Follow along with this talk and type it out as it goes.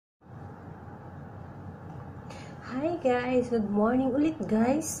Hi guys! Good morning ulit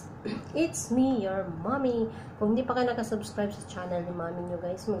guys! It's me, your mommy. Kung hindi pa kayo nakasubscribe sa channel ni mommy nyo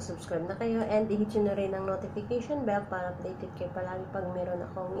guys, mag-subscribe na kayo and i-hit nyo na rin ang notification bell para updated kayo palagi pag meron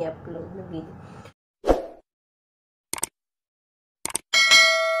akong i-upload na video.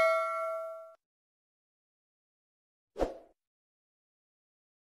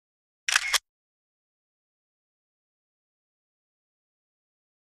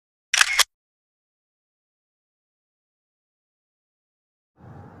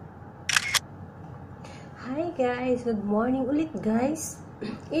 Hi guys! Good morning ulit guys!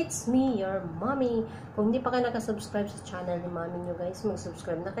 It's me, your mommy. Kung hindi pa kayo nakasubscribe sa channel ni mommy nyo guys,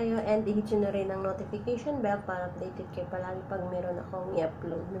 mag-subscribe na kayo and i-hit nyo na rin ang notification bell para updated kayo palagi pag meron akong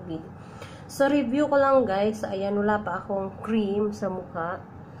i-upload na video. So review ko lang guys, ayan, wala pa akong cream sa mukha.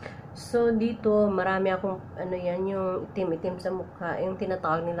 So dito marami akong yung itim-itim sa mukha, yung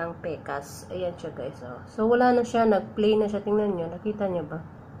tinatawag nilang PEKAS. Ayan siya guys. So wala na siya, nag-play na siya. Tingnan nyo, nakita nyo ba?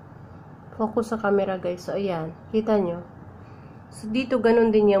 Focus sa camera guys. So, ayan. Kita nyo? So, dito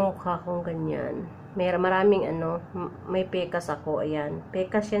ganun din yung mukha kong ganyan. Maraming may pekas ako. Ayan.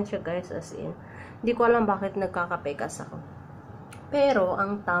 Pekas yan siya guys. As in. Hindi ko alam bakit nagkaka-pekas ako. Pero,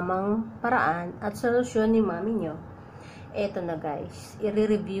 ang tamang paraan at solusyon ni mami nyo, eto na guys.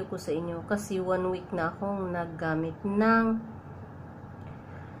 I-review ko sa inyo. Kasi 1 week na akong naggamit ng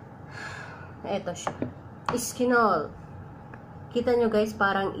eto siya. ESKINOL. Kita nyo guys,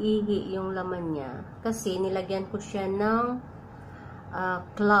 parang ihi yung laman niya. Kasi nilagyan ko siya ng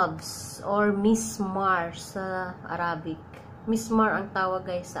cloves or mismar sa Arabic. Mismar ang tawag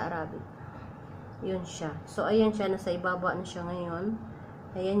guys sa Arabic. Yun siya. So ayan siya, nasa ibaba na siya ngayon.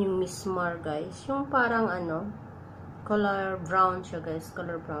 Ayan yung mismar guys. Yung parang color brown siya guys.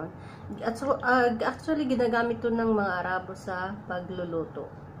 Color brown. At so, actually ginagamit to ng mga Arabo sa pagluluto.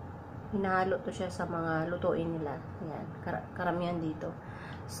 Hinahalo to siya sa mga lutuin nila. Ayan, karamihan dito.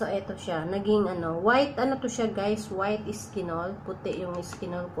 So, ito siya. Naging white, to siya guys, white ESKINOL. Puti yung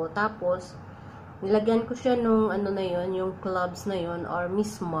ESKINOL ko. Tapos, nilagyan ko siya nung na yun, yung cloves na yun, or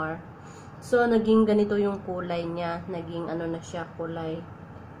mismar. So, naging ganito yung kulay niya. Naging na siya, kulay.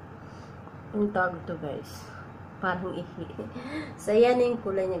 Yung tawag to guys. Parang ihi. So, ayan yung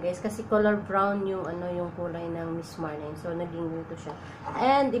kulay niya guys. Kasi color brown yung yung kulay ng mismar na yun. So, naging ganito siya.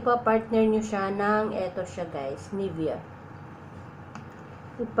 And, ipa-partner nyo siya ng eto siya guys. NIVEA.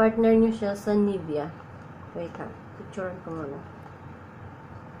 I-partner nyo siya sa NIVEA. Wait ha. Picturean ko muna.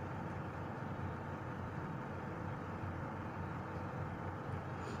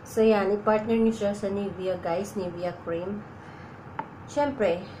 So, yan. I-partner nyo siya sa NIVEA guys. NIVEA cream.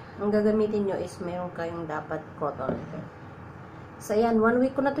 Siyempre, ang gagamitin nyo is meron kayong dapat cotton. So, ayan. 1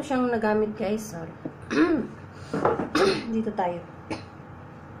 week ko na to siyang nagamit, guys. Sorry. Dito tayo.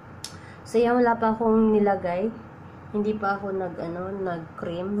 So, ayan. Wala pa akong nilagay. Hindi pa ako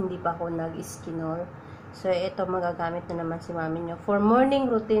nag-cream. Hindi pa ako nag-ESKINOL. So, ito magagamit na naman si mami nyo. For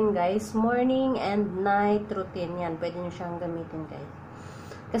morning routine, guys. Morning and night routine. Yan. Pwede nyo siyang gamitin, guys.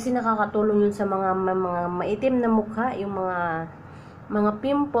 Kasi nakakatulong yun sa mga maitim na mukha. Yung mga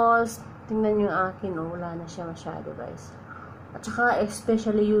pimples, tingnan yung akin, wala na siya masyado guys. At saka,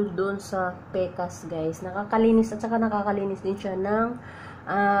 especially yun doon sa PEKAS guys, nakakalinis, at saka nakakalinis din siya ng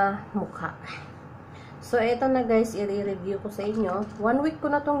mukha. So, eto na guys, i-review ko sa inyo. 1 week ko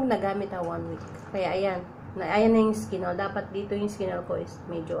na itong nagamit 1 week. Kaya, ayan. Ayan na yung ESKINOL. Dapat dito yung ESKINOL ko is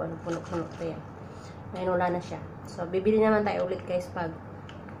medyo puno-puno. Kaya, ngayon wala na siya. So, bibili naman tayo ulit guys pag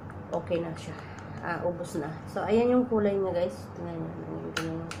okay na siya. Ubos na. So, ayan yung kulay niya guys. Tingnan nyo.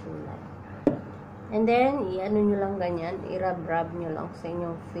 Ganyan yung kulay. And then, nyo lang ganyan. I-rub-rub nyo lang sa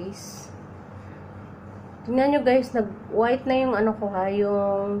inyong face. Tingnan nyo guys, nag-white na yung ko ha,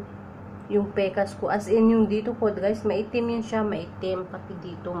 yung pekas ko. As in, yung dito ko guys, maitim yan siya. Maitim. Pati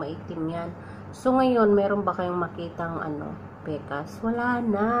dito, maitim yan. So, ngayon, meron ba kayong makitang pekas? Wala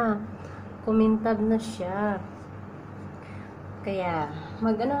na. Kumintab na siya. Kaya,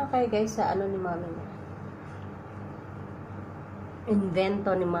 kayo guys sa ni mami niya.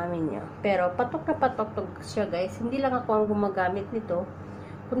 Invento ni mami niya. Pero, patok na patok siya guys. Hindi lang ako ang gumagamit nito,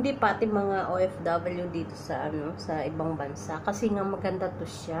 kundi pati mga OFW dito sa sa ibang bansa. Kasi nga maganda to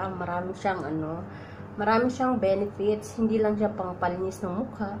siya. Marami siyang benefits. Hindi lang siya pang palinis ng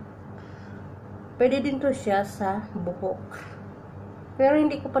mukha. Pwede din to siya sa buhok. Pero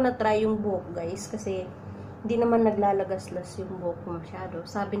hindi ko pa na-try yung buhok guys. Kasi, hindi naman naglalagas-las yung buhok mo masyado.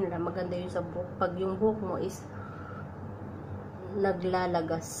 Sabi nila, maganda yun sa buhok. Pag yung buhok mo is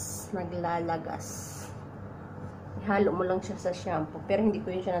naglalagas. Ihalo mo lang siya sa shampoo. Pero hindi ko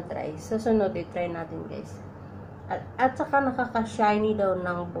yun siya na-try. Sa sunod, i-try natin guys. At saka nakaka-shiny daw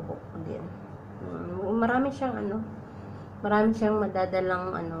ng buhok din. marami siyang marami siyang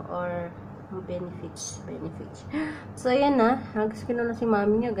madadalang or benefits. So, ayan na. Nag-skin na si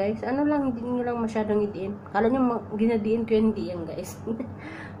mami niya, guys. Lang, hindi nyo lang masyadong idiin. Kala nyo, ginadiin ko yung hindi yan, guys.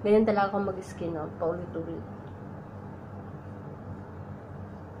 Ganyan talaga akong mag-skin, paulit-ulit.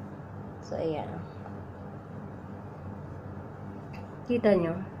 So, ayan. Kita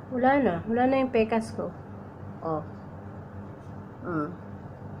nyo? Wala na. Wala na yung pekas ko.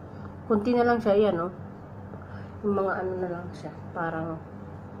 Kunti na lang siya, yan, Yung mga na lang siya. Parang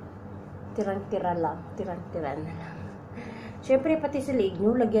tirang-tira na lang. Siyempre, pati sa leg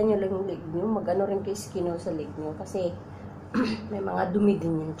nyo, lagyan nyo lang yung leg nyo. Mag-ano rin kay ESKINOL sa leg nyo. Kasi, may mga dumi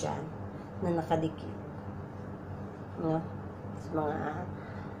din yan dyan na nakadikit. Sa mga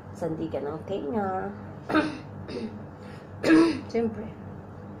sandigan ng tenga. Siyempre.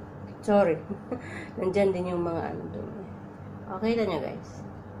 Sorry. Nandyan din yung mga dumi. Okay na nyo, guys.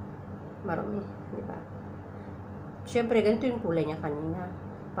 Marami. Diba? Siyempre, ganito yung kulay niya kanina.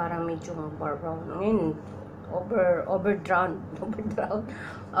 Parang medyo brown. Ngayon, over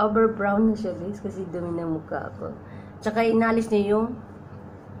brown na siya, guys, kasi dumi na mukha ako. Tsaka inalis niya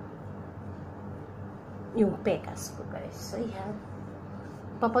yung pekas ko, guys. So, yeah.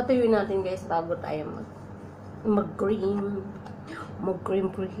 Papatuyuin natin, guys, bago tayo mag-cream.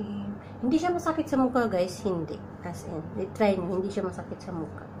 Hindi siya masakit sa mukha, guys. Hindi. As in, try nyo, hindi siya masakit sa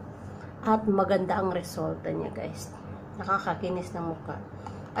mukha. At maganda ang resulta niya, guys. Nakakakinis ng mukha.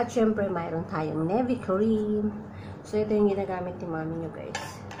 At syempre, mayroon tayong NIVEA cream. So, ito yung ginagamit ni mami nyo, guys.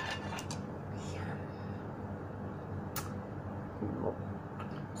 Ayan.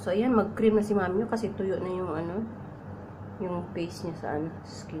 So, ayan, mag-cream na si mami nyo kasi tuyo na yung yung face niya sa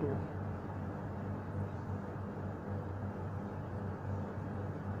skin.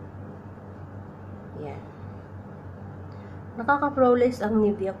 Ayan. Nakaka-flawless ang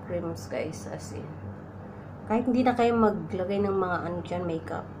NIVEA creams, guys, as in. Kahit hindi na kayo maglagay ng mga dyan,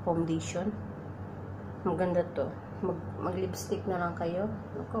 makeup, foundation. Maganda to. Mag-lipstick na lang kayo.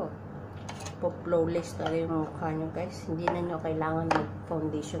 Ako. Po-flawless talaga yung mukha nyo, guys. Hindi na nyo kailangan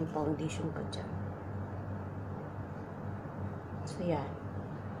mag-foundation pa dyan. So, yan.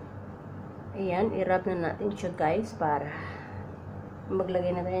 Ayan, i-rub na natin siya, guys, para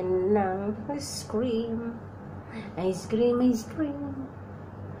maglagay na tayo ng ice cream.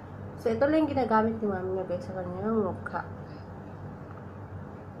 So, ito lang yung ginagamit ni mami niya, guys, sa kanyang mukha.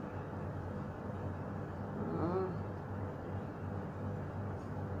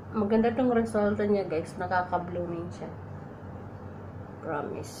 Maganda tong resulta niya, guys. Nakaka-blooming siya.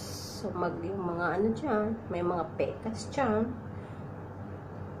 Promise. So, yung mga dyan, may mga pekas dyan.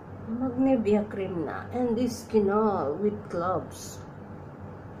 Mag-NIVEA cream na. And ESKINOL with cloves.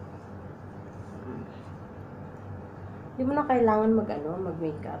 Hindi mo na kailangan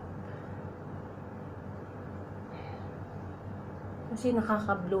mag-makeup. Kasi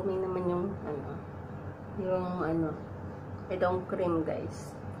nakaka-blooming naman yung itong cream,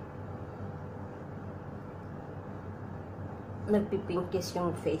 guys. Nagpipinkish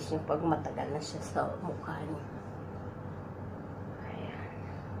yung face niyo pag matagal na siya sa mukha niyo. Ayan.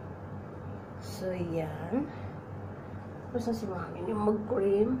 So, yan. Basta si mami yung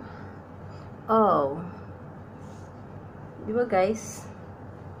mag-cream. Di ba, guys?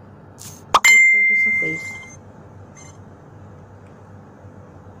 Ito siya sa face.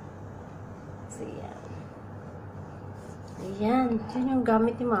 So, yan. Ayan. Yan yung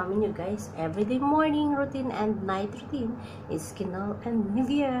gamit ni mami nyo, guys. Everyday morning routine and night routine is ESKINOL and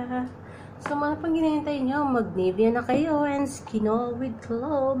NIVEA. So, mga pang ginahintay nyo, mag-NIVEA na kayo and ESKINOL with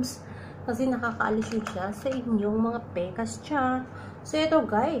cloves. Kasi nakakaalis yun siya sa inyong mga pekas dyan. So, ito,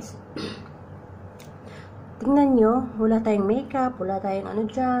 guys. Tingnan nyo, wala tayong makeup, wala tayong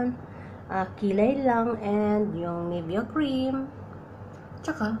dyan. Kilay lang and yung NIVEA cream.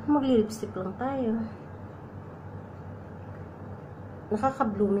 Tsaka, magli-lipstick lang tayo.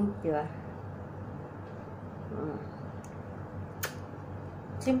 Nakaka-blooming, di ba?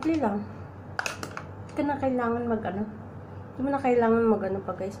 Simple lang. Hindi ka na kailangan hindi mo na kailangan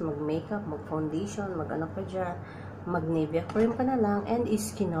pa, guys, mag-makeup, mag-foundation, pa dyan. Mag-NIVEA cream ka na lang and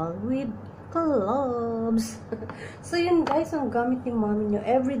ESKINOL with cloves. So, yun, guys, ang gamit ni mami nyo.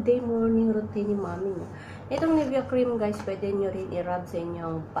 Everyday morning routine ni mami nyo. Itong NIVEA cream, guys, pwede nyo rin i-rub sa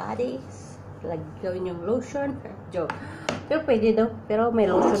inyong bodies. Gawin yung lotion. Joke. Pero pwede daw. Pero may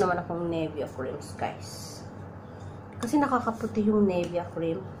lotion naman akong NIVEA creams, guys. Kasi nakakaputi yung NIVEA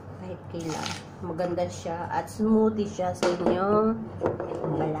cream. Kahit kailan. Maganda siya. At smoothie siya sa inyong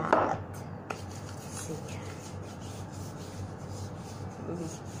balat. Sige.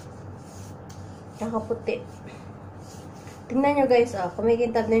 Kakaputi. Tingnan nyo, guys,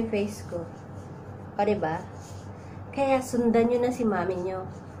 kumikintab na yung face ko. O, diba? Kaya sundan nyo na si mami nyo.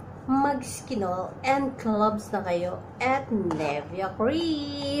 Mag-skinol and cloves na kayo at NIVEA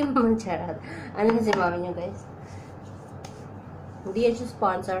cream. Charot. Ano na si mami nyo, guys? Hindi yan siya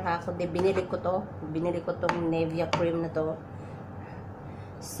sponsor, ha? Kundi binili ko to. Binili ko tong NIVEA cream na to.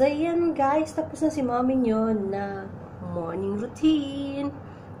 So, yan, guys. Tapos na si mami nyo na morning routine.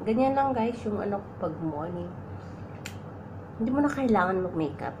 Ganyan lang, guys, yung ano pag morning. Hindi mo na kailangan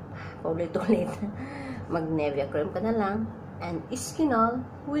mag-makeup. Paulit-ulit. Mag-NIVEA cream ka na lang. And ESKINOL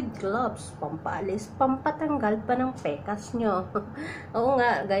with gloves. Pampaalis, pampatanggal pa ng pekas nyo. Oo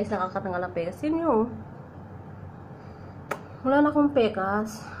nga, guys, nakakatanggal ng pekas. Yun yung wala na akong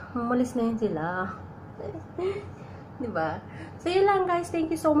pekas. Umalis na yun sila. Diba? So, yun lang, guys. Thank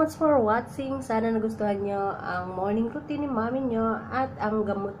you so much for watching. Sana nagustuhan nyo ang morning routine ni mami nyo at ang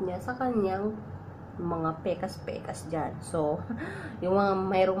gamot niya sa kanyang mga pekas-pekas dyan. So, yung mga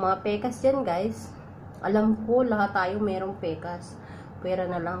mayroong mga pekas dyan, guys, alam ko lahat tayo mayroong pekas. Pwera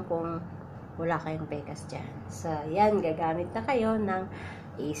na lang kung wala kayong pekas dyan. So, yan. Gagamit na kayo ng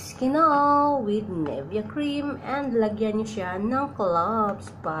ESKINOL with NIVEA cream and lagyan nyo siya ng cloves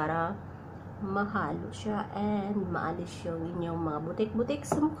para mahalo siya and maalis yung inyong mga butik-butik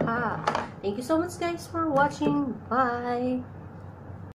sa mukha. Thank you so much, guys, for watching. Bye!